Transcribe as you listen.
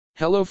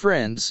Hello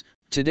friends,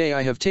 today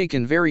I have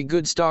taken very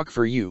good stock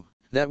for you,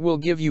 that will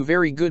give you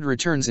very good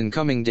returns in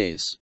coming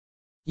days.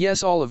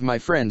 Yes, all of my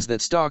friends,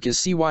 that stock is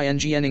CYN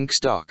Inc.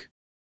 stock.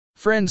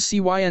 Friends,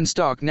 CYN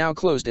stock now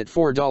closed at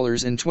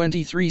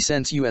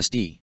 $4.23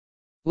 USD.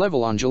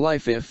 Level on July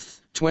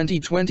 5,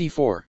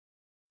 2024.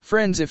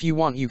 Friends, if you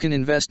want you can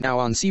invest now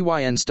on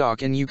CYN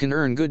stock and you can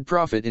earn good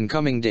profit in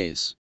coming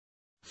days.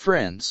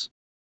 Friends,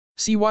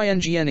 CYN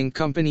Inc.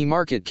 company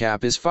market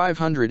cap is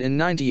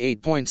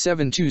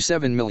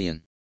 $598.727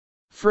 million.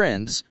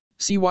 Friends,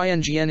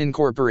 CYN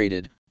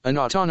Incorporated, an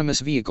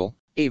autonomous vehicle,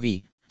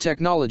 AV,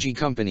 technology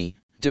company,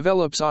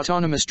 develops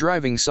autonomous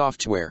driving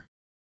software.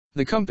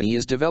 The company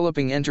is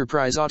developing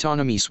Enterprise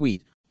Autonomy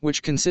Suite,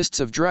 which consists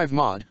of Drive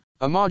Mod,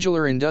 a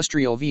modular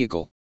industrial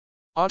vehicle.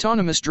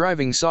 Autonomous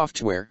driving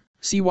software,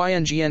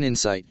 CYN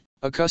Insight,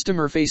 a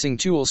customer-facing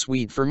tool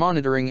suite for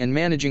monitoring and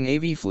managing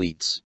AV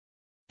fleets.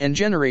 And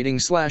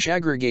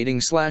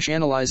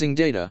generating/aggregating/analyzing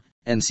data,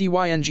 and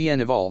CYN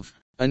Evolve,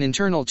 an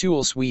internal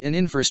tool suite and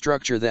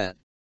infrastructure that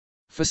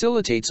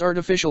facilitates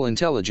artificial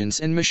intelligence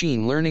and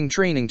machine learning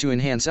training to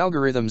enhance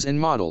algorithms and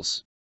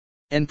models,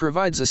 and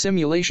provides a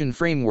simulation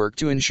framework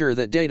to ensure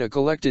that data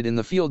collected in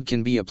the field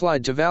can be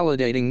applied to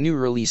validating new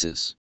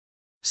releases.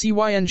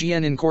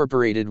 CYN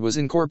Incorporated was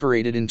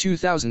incorporated in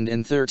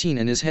 2013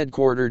 and is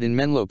headquartered in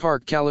Menlo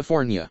Park,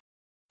 California.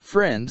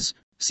 Friends,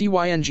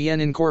 CYN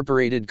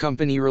Incorporated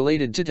company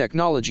related to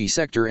technology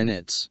sector and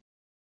it's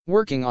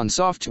working on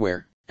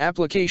software,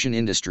 application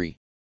industry.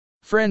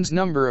 Friends,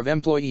 number of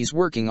employees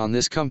working on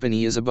this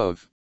company is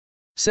above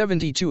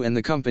 72 and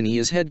the company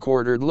is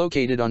headquartered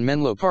located on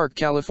Menlo Park,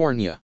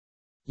 California,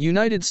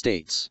 United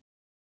States.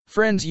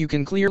 Friends, you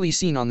can clearly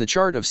seen on the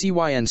chart of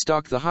CYN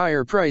stock the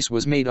higher price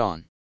was made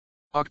on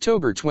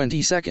October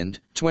 22,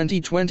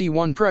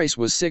 2021. Price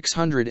was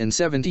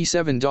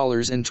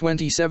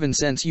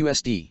 $677.27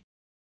 USD.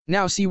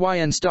 Now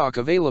CYN stock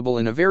available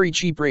in a very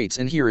cheap rates,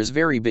 and here is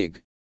very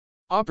big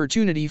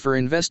opportunity for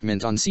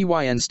investment on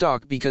CYN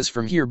stock because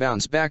from here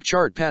bounce back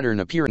chart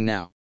pattern appearing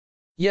now.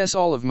 Yes,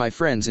 all of my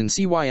friends, in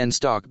CYN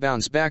stock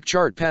bounce back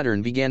chart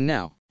pattern began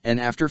now, and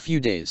after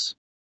few days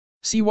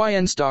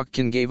CYN stock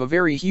can give a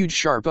very huge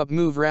sharp up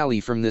move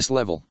rally from this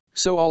level.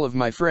 So all of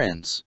my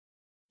friends,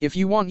 if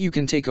you want you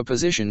can take a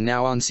position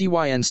now on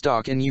CYN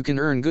stock and you can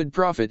earn good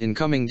profit in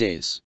coming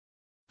days.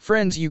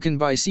 Friends, you can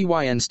buy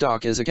CYN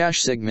stock as a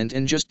cash segment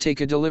and just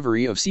take a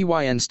delivery of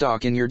CYN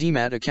stock in your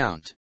demat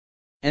account.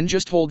 And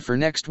just hold for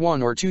next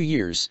 1 or 2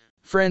 years.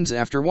 Friends,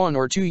 after 1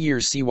 or 2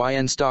 years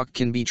CYN stock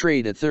can be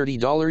traded at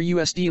 $30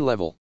 USD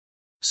level.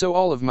 So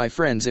all of my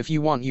friends, if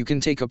you want you can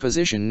take a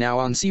position now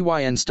on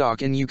CYN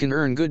stock and you can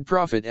earn good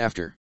profit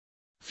after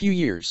few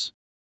years.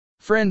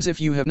 Friends, if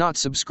you have not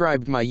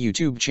subscribed my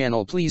YouTube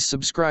channel, please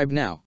subscribe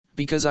now,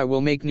 because I will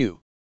make new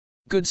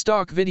good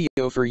stock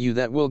video for you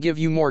that will give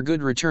you more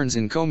good returns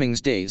in coming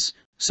days.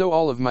 So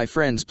all of my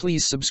friends,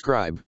 please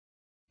subscribe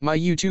my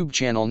YouTube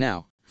channel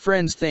now.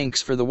 Friends,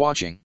 thanks for the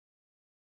watching.